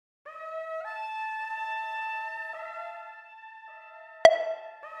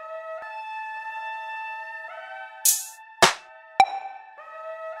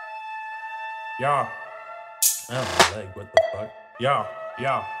Y'all. I'm like, what the fuck? Y'all.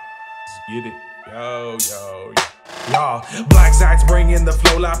 Let's get it. Yo. Y'all, black sacks bringing the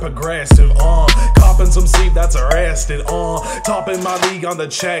flow like progressive, copping some sleep that's arrested, topping my league on the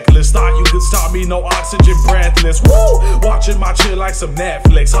checklist. Thought you could stop me, no oxygen, breathless. Woo! Watching my chill like some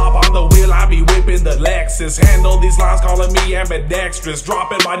Netflix. Hop on the wheel, I be whipping the Lexus. Handle these lines, calling me ambidextrous.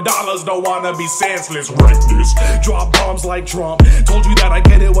 Dropping my dollars, don't wanna be senseless. Reckless, drop bombs like Trump. Told you that I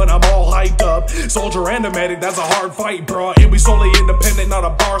get it when I'm all hyped up. Soldier and a medic, that's a hard fight, bruh. And we solely independent, not a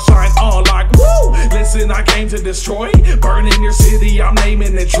bar sign. Like woo! Listen, I came to destroy. Burning your city, I'm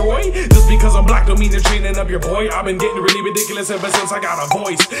naming it Troy. Just because I'm black don't mean they're chaining up your boy. I've been getting really ridiculous ever since I got a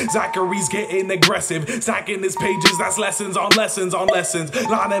voice. Zachary's getting aggressive, stacking his pages, that's lessons on lessons on lessons.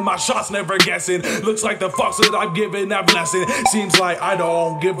 Lining my shots, never guessing. Looks like the fucks that I've given that blessing. Seems like I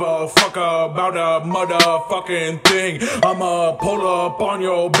don't give a fuck about a motherfucking thing. I'ma pull up on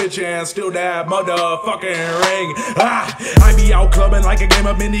your bitch and steal that motherfucking ring. I be out clubbing like a game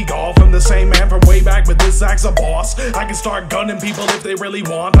of mini golf. I'm the same man from way back, but this act's a boss. I can start gunning people if they really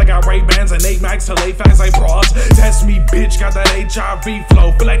want. I got Ray-Bans and 8 Max to lay facts like bras. Test me, bitch, got that HIV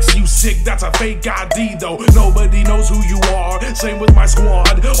flow. Flex you sick, that's a fake ID though. Nobody knows who you are. Same with my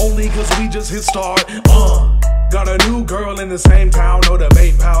squad, only cause we just hit start. Got a new girl in the same town. No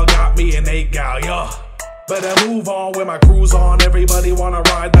debate, pal, got me an 8 gal, yeah. Better move on with my cruise on. Everybody wanna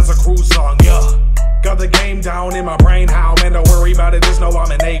ride, that's a cruise song, yeah. Got the game down in my brain, how? Man, don't worry about it, just know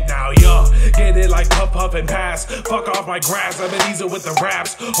I'm an 8 now, yeah. Get it like puff and pass. Fuck off my grass, I've been easy with the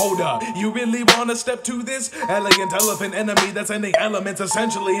raps. Hold up, you really wanna step to this? Elegant elephant enemy that's ending elements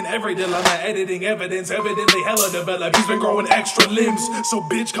essentially in every dilemma. Editing evidence, evidently hella developed. He's been growing extra limbs. So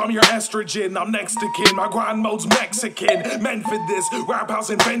bitch, calm your estrogen, I'm next to kin. My grind mode's Mexican, meant for this. Rap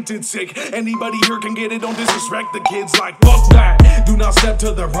house invented sick. Anybody here can get it, don't disrespect the kids like fuck that. Do not step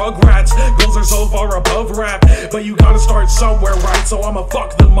to the rugrats. Goals are so far above rap, but you gotta start somewhere, right? So I'ma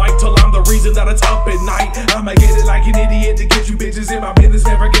fuck the mic till I'm the reason that it's up at night. I'ma get it like an idiot to get you bitches in my business.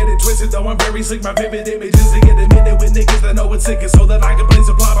 Never get it twisted, though I'm very slick. My vivid images to get a minute with niggas that know it's sick, so that I can place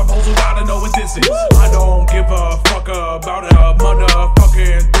a plot proposal. Gotta know what this is. I don't give a fuck about a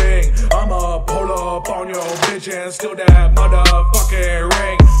motherfucking thing. I'ma pull up on your bitch and steal that motherfucking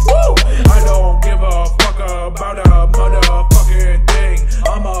ring. Woo! I don't give a fuck about a motherfucking thing.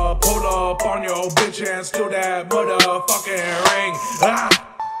 I'ma pull up on your bitch and steal that motherfucking ring.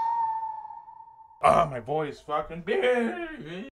 My voice fucking big.